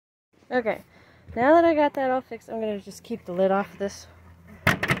Okay, now that I got that all fixed, I'm going to just keep the lid off this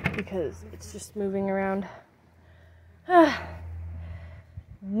because it's just moving around.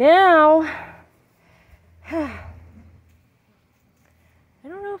 Now, I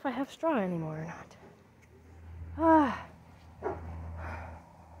don't know if I have straw anymore or not.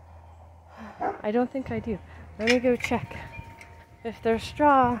 I don't think I do. Let me go check if there's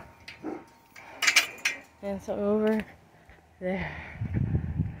straw. And so over there.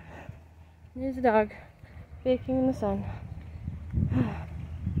 There's a dog baking in the sun.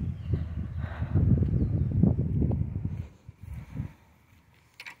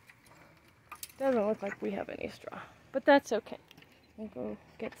 Doesn't look like we have any straw, but that's okay. We'll go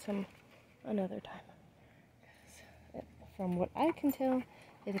get some another time. From what I can tell,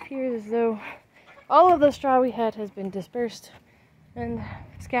 it appears as though all of the straw we had has been dispersed and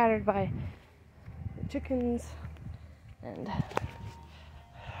scattered by the chickens, and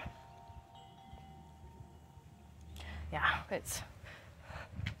yeah,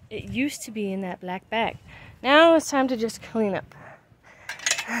 it used to be in that black bag. Now it's time to just clean up.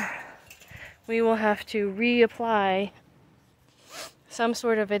 We will have to reapply some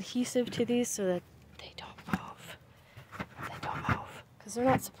sort of adhesive to these so that they don't move. They don't move because they're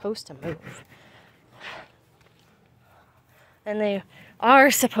not supposed to move. And they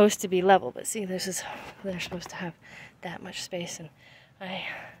are supposed to be level, but see, they're supposed to have that much space, and I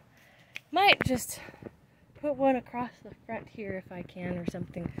might just put one across the front here if I can or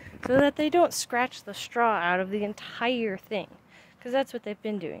something so that they don't scratch the straw out of the entire thing, because that's what they've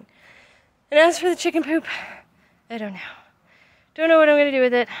been doing. And as for the chicken poop, I don't know. Don't know what I'm going to do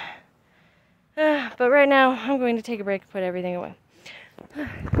with it. But right now, I'm going to take a break and put everything away.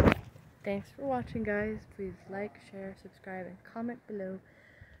 Thanks for watching, guys. Please like, share, subscribe, and comment below.